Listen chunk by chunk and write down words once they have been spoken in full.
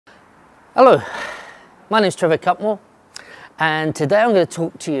Hello, my name is Trevor Cutmore, and today I'm going to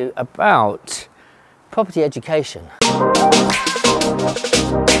talk to you about property education.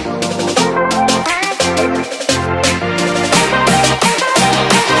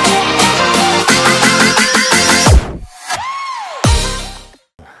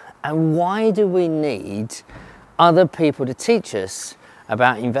 And why do we need other people to teach us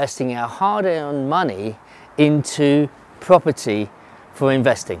about investing our hard-earned money into property for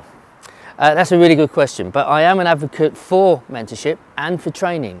investing? That's a really good question, but I am an advocate for mentorship and for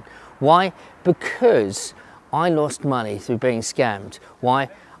training. Why? Because I lost money through being scammed. Why?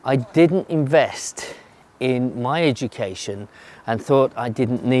 I didn't invest in my education and thought I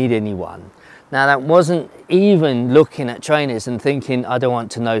didn't need anyone. Now, that wasn't even looking at trainers and thinking I don't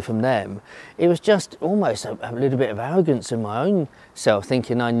want to know from them. It was just almost a little bit of arrogance in my own self,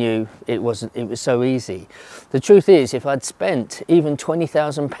 thinking I knew it was so easy. The truth is, if I'd spent even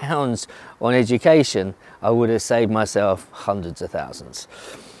 £20,000 on education, I would have saved myself hundreds of thousands.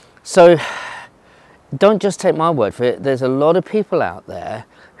 So don't just take my word for it. There's a lot of people out there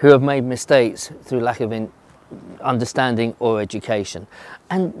who have made mistakes through lack of understanding or education,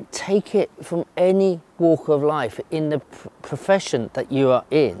 and take it from any walk of life. In the profession that you are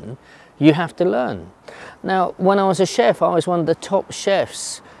in, you have to learn. Now, when I was a chef, I was one of the top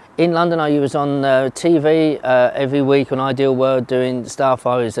chefs in London. I was on TV every week on Ideal World doing stuff.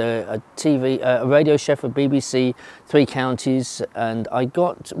 I was a radio chef for BBC, 3 counties, and I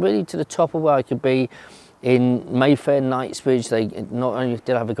got really to the top of where I could be. In Mayfair, Knightsbridge, they not only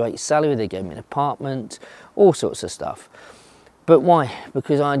did I have a great salary, they gave me an apartment, all sorts of stuff. But why?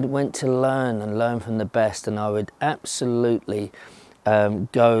 Because I went to learn and learn from the best, and I would absolutely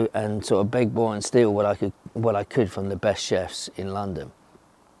go and sort of beg, borrow and steal what I could from the best chefs in London.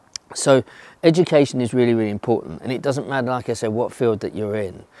 So education is really, really important, and it doesn't matter, like I said, what field that you're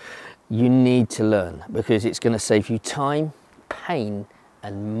in. You need to learn, because it's going to save you time, pain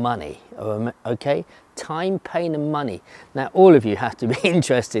and money. Okay, time, pain and money. Now, all of you have to be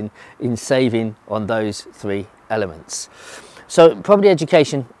interested in saving on those 3 elements. So property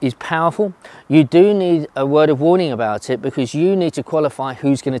education is powerful. You do need a word of warning about it, because you need to qualify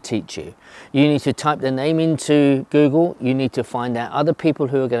who's going to teach you. You need to type their name into Google. You need to find out other people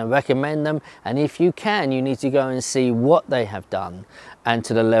who are going to recommend them, and if you can, you need to go and see what they have done and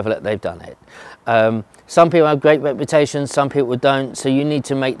to the level that they've done it. Some people have great reputations, some people don't, so you need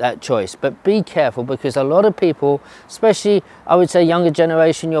to make that choice. But be careful, because a lot of people, especially I would say younger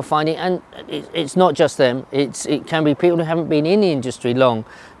generation, you're finding, and it's not just them, it can be people who haven't been in the industry long,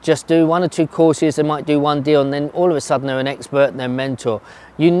 just do 1 or 2 courses, they might do 1 deal, and then all of a sudden they're an expert and they're a mentor.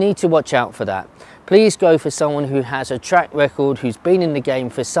 You need to watch out for that. Please go for someone who has a track record, who's been in the game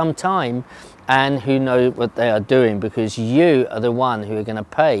for some time, and who know what they are doing, because you are the one who are going to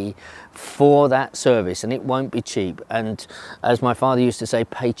pay for that service, and it won't be cheap. And as my father used to say,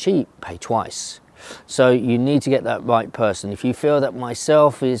 pay cheap, pay twice. So you need to get that right person. If you feel that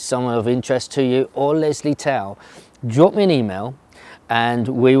myself is someone of interest to you, or Leslie Tao, drop me an email and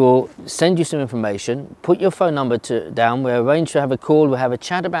we will send you some information. Put your phone number down. We'll arrange to have a call. We'll have a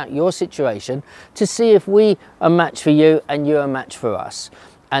chat about your situation to see if we are a match for you and you're a match for us.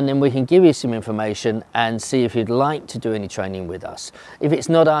 And then we can give you some information and see if you'd like to do any training with us. If it's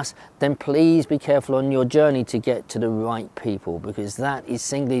not us, then please be careful on your journey to get to the right people, because that is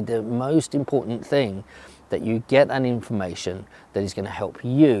singly the most important thing, that you get that information that is going to help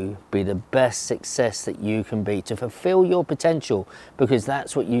you be the best success that you can be, to fulfill your potential, because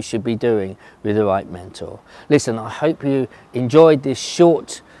that's what you should be doing with the right mentor. Listen, I hope you enjoyed this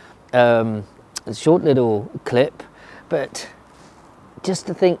short little clip, but just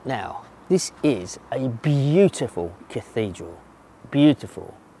to think now, this is a beautiful cathedral,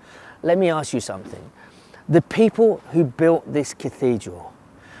 beautiful. Let me ask you something. The people who built this cathedral,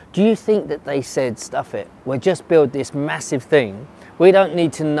 do you think that they said, stuff it, we'll just build this massive thing, we don't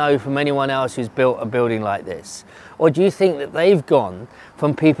need to know from anyone else who's built a building like this? Or do you think that they've gone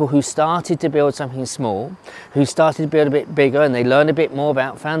from people who started to build something small, who started to build a bit bigger, and they learned a bit more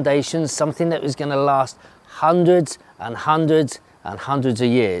about foundations, something that was going to last hundreds and hundreds and hundreds of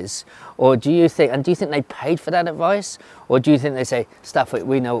years? Or do you think they paid for that advice? Or do you think they say, stuff it,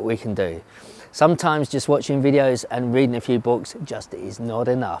 we know what we can do? Sometimes just watching videos and reading a few books just is not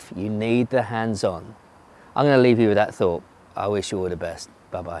enough. You need the hands-on. I'm going to leave you with that thought. I wish you all the best.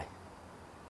 Bye-bye.